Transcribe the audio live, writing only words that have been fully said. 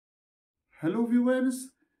Hello viewers,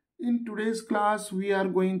 in today's class we are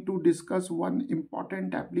going to discuss one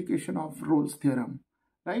important application of Rolle's theorem,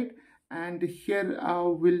 right? And here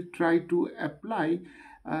we'll try to apply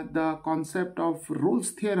the concept of Rolle's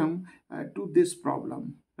theorem to this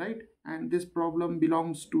problem, right? And this problem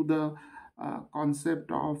belongs to the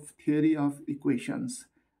concept of theory of equations,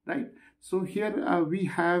 right? So here we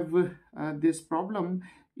have this problem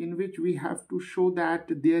in which we have to show that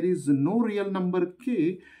there is no real number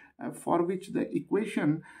k for which the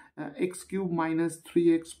equation x cube minus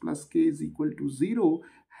 3x plus k is equal to 0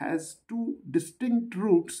 has two distinct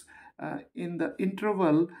roots in the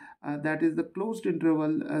interval that is the closed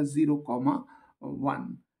interval 0 comma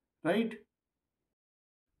 1, right?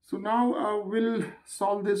 So now we'll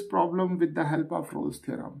solve this problem with the help of Rolle's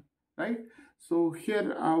theorem, right? So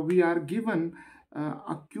here we are given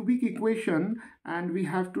a cubic equation and we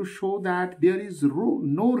have to show that there is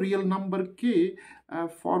no real number k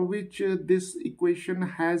for which this equation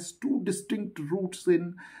has two distinct roots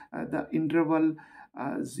in the interval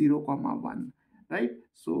 0 comma 1, right?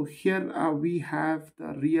 So here we have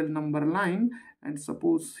the real number line, and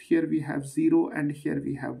suppose here we have 0 and here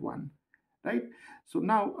we have 1, right? So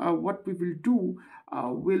now what we will do,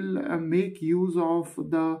 we'll make use of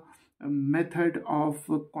the method of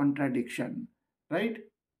contradiction, right?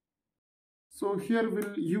 So here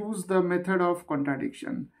we'll use the method of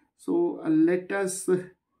contradiction. So let us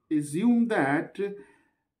assume that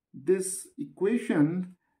this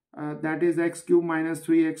equation that is x cube minus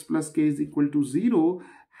 3x plus k is equal to 0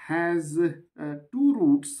 has two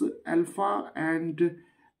roots, alpha and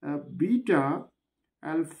beta,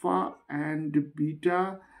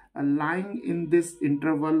 lying in this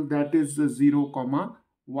interval that is 0 comma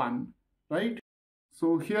 1, right?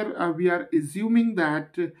 So here we are assuming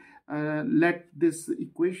that let this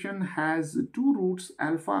equation has two roots,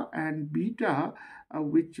 alpha and beta,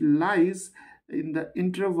 which lies in the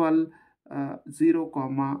interval 0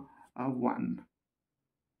 comma 1.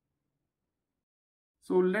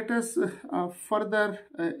 So let us further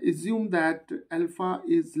assume that alpha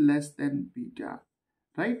is less than beta,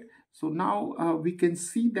 right? So now we can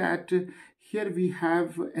see that here we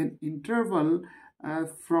have an interval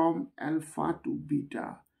from alpha to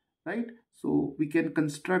beta, right? So we can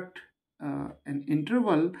construct an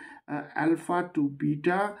interval alpha to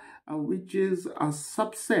beta which is a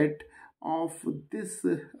subset of this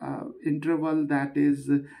interval that is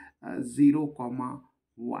 0 comma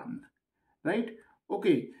 1, right?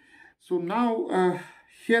 Okay, so now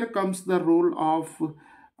here comes the role of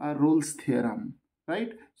Rolle's theorem,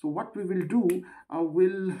 right? So what we will do,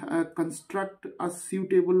 we'll construct a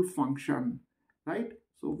suitable function, right?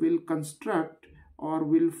 So we'll construct or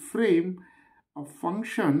we'll frame a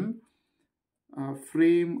function,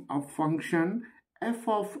 f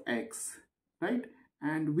of x, right?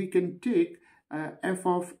 And we can take f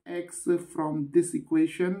of x from this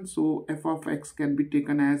equation. So f of x can be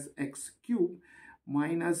taken as x cube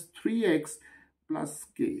minus 3x plus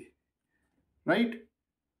k, right?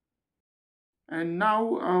 And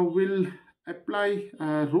now we'll apply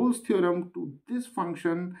Rolle's theorem to this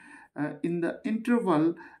function in the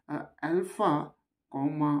interval alpha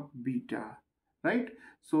comma beta, right?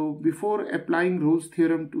 So before applying Rolle's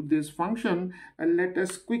theorem to this function, let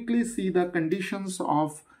us quickly see the conditions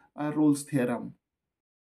of Rolle's theorem.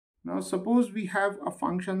 Now suppose we have a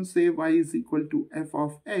function, say y is equal to f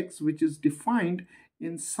of x, which is defined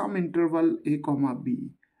in some interval a comma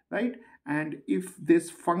b, right? And if this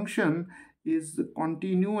function is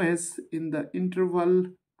continuous in the interval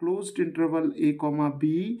closed interval a comma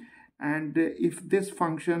b, and if this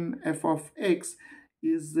function f of x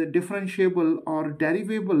is differentiable or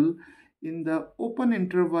derivable in the open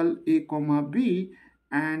interval a comma b,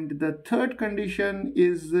 and the third condition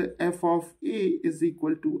is f of a is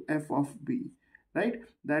equal to f of b, right?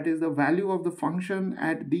 That is, the value of the function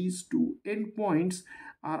at these two endpoints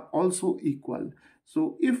are also equal.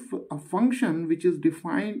 So if a function which is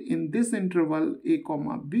defined in this interval a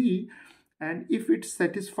comma b, and if it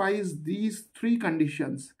satisfies these three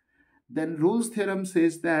conditions, then Rolle's theorem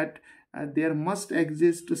says that there must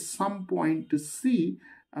exist some point c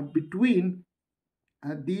between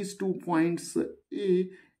these 2 points a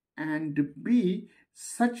and b,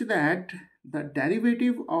 such that the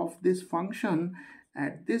derivative of this function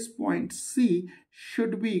at this point c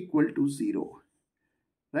should be equal to 0,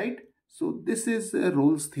 right? So this is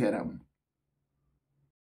Rolle's theorem.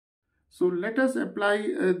 So let us apply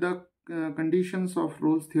the conditions of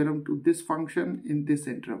Rolle's theorem to this function in this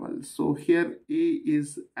interval. So here a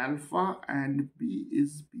is alpha and b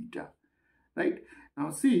is beta, right? Now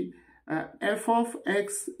see, f of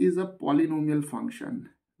x is a polynomial function,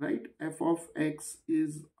 right? F of x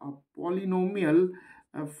is a polynomial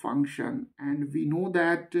function, and we know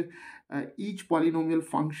that each polynomial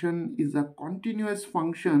function is a continuous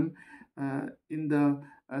function in the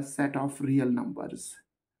set of real numbers,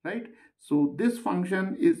 right? So this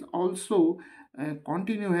function is also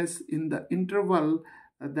continuous in the interval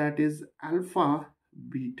that is alpha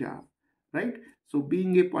beta, right? So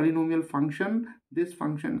being a polynomial function, this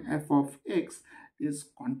function f of x is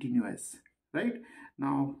continuous, right?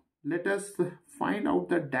 Now let us find out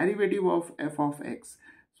the derivative of f of x.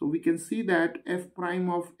 So we can see that f prime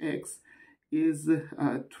of x is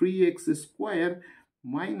 3x square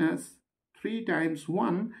minus 3 times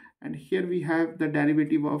 1, and here we have the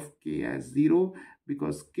derivative of k as 0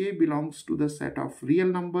 because k belongs to the set of real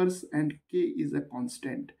numbers and k is a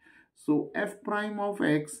constant. So f prime of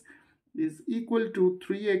x is equal to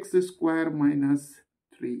 3x square minus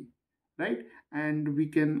 3, right? And we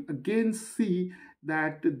can again see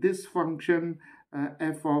that this function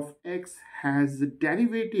f of x has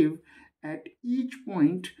derivative at each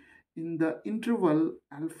point in the interval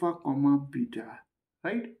alpha comma beta,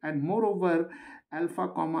 right? And moreover, alpha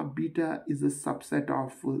comma beta is a subset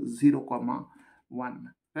of 0 comma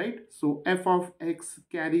 1, right? So f of x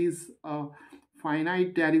carries a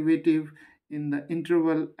finite derivative in the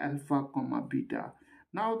interval alpha comma beta.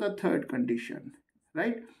 Now the third condition,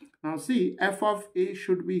 right? Now see, f of a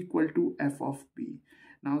should be equal to f of b.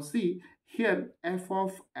 Now see here, f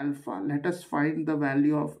of alpha, let us find the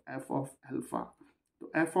value of f of alpha. So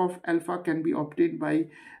f of alpha can be obtained by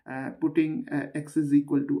putting x is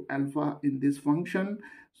equal to alpha in this function.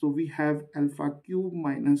 So we have alpha cube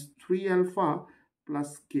minus 3 alpha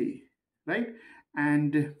plus k, right?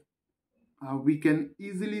 And we can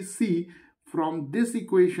easily see from this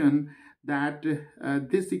equation that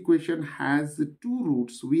this equation has two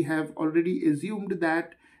roots. We have already assumed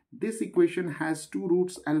that this equation has two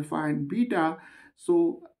roots, alpha and beta.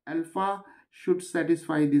 So alpha should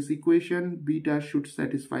satisfy this equation, beta should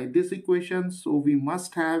satisfy this equation. So we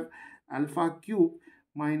must have alpha cube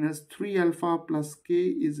minus 3 alpha plus k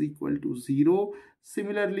is equal to 0.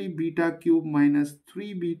 Similarly, beta cube minus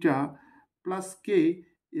 3 beta plus k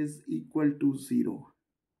is equal to 0,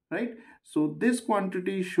 right? So this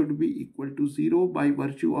quantity should be equal to 0 by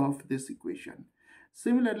virtue of this equation.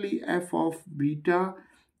 Similarly, f of beta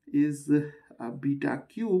is beta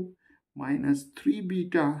cube minus 3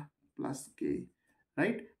 beta plus k,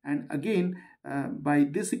 right? And again, by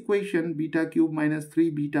this equation, beta cube minus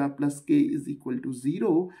 3 beta plus k is equal to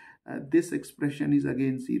 0. This expression is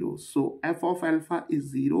again 0. So f of alpha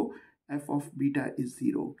is 0, f of beta is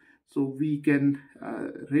 0. So we can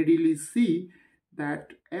readily see that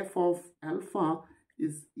f of alpha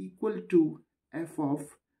is equal to f of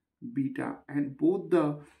beta, and both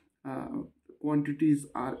the quantities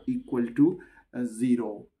are equal to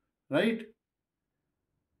 0, right?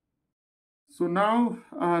 So now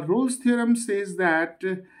Rolle's theorem says that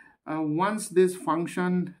once this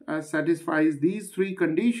function satisfies these three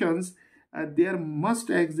conditions, there must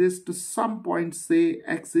exist some point, say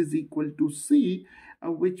x is equal to c,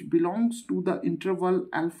 which belongs to the interval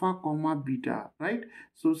alpha comma beta, right?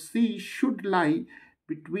 So c should lie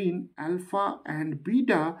between alpha and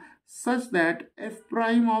beta such that f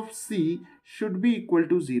prime of c should be equal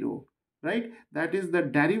to 0, right? That is, the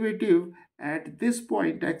derivative at this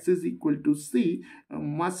point x is equal to c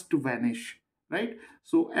must vanish, right?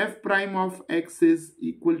 So f prime of x is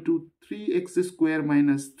equal to 3x square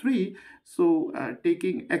minus 3. So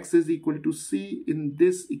taking x is equal to c in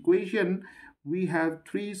this equation, we have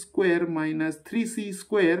 3 square minus 3c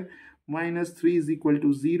square minus 3 is equal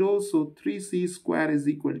to 0. So 3c square is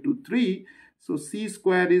equal to 3. So c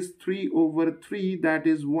square is 3 over 3, that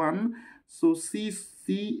is 1. So c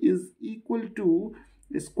is equal to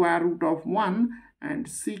square root of 1, and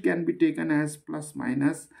c can be taken as plus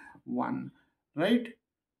minus 1, right?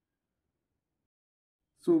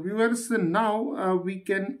 So viewers, now we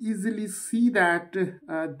can easily see that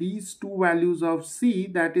these two values of c,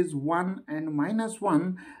 that is 1 and minus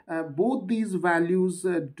 1, both these values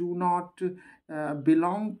do not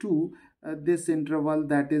belong to this interval,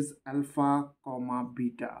 that is alpha comma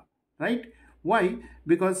beta, right? Why?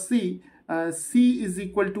 Because see, c is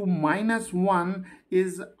equal to minus 1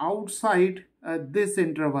 is outside this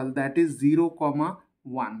interval, that is 0 comma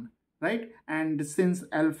 1, right? And since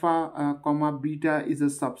alpha comma beta is a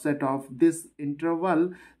subset of this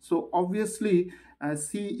interval, so obviously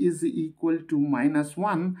c is equal to minus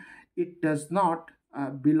 1. It does not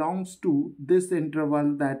belongs to this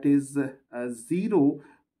interval, that is 0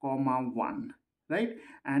 comma 1, right?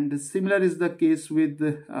 And similar is the case with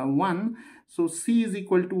 1. So c is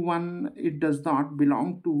equal to 1, it does not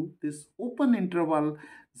belong to this open interval,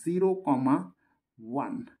 0 comma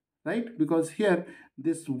 1, right? Because here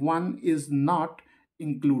this 1 is not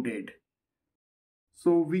included.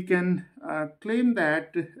 So we can claim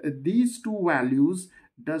that these two values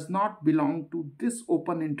does not belong to this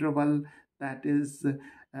open interval, that is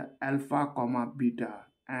alpha comma beta,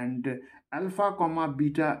 and alpha comma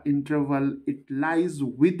beta interval, it lies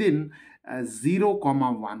within 0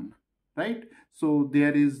 comma 1, right? So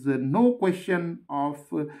there is no question of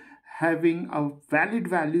having a valid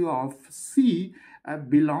value of c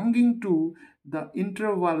belonging to the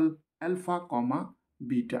interval alpha comma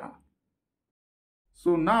beta.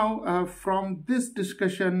 So now from this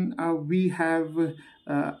discussion, we have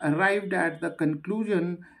arrived at the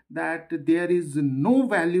conclusion that there is no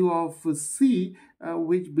value of C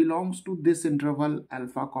which belongs to this interval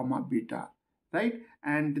alpha comma beta, right?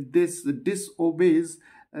 And this disobeys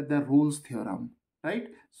the Rolle's theorem, right?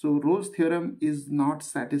 So Rolle's theorem is not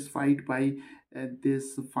satisfied by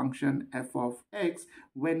this function f of x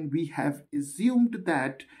when we have assumed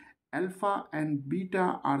that alpha and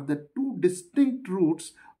beta are the two distinct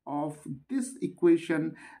roots of this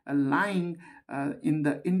equation lying in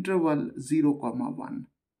the interval 0 comma 1,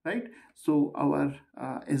 right? So our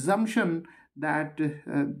assumption that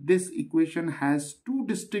this equation has two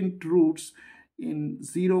distinct roots in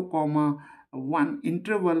 0 comma 1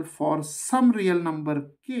 interval for some real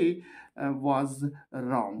number k was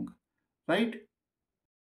wrong, right?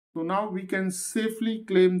 So now we can safely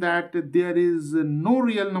claim that there is no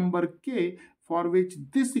real number k for which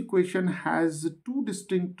this equation has two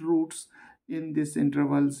distinct roots in this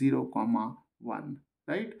interval 0 comma 1,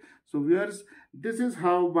 right? So viewers, this is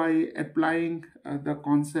how by applying the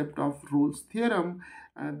concept of Rolle's theorem,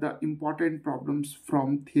 the important problems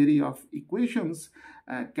from theory of equations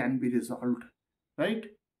can be resolved, right?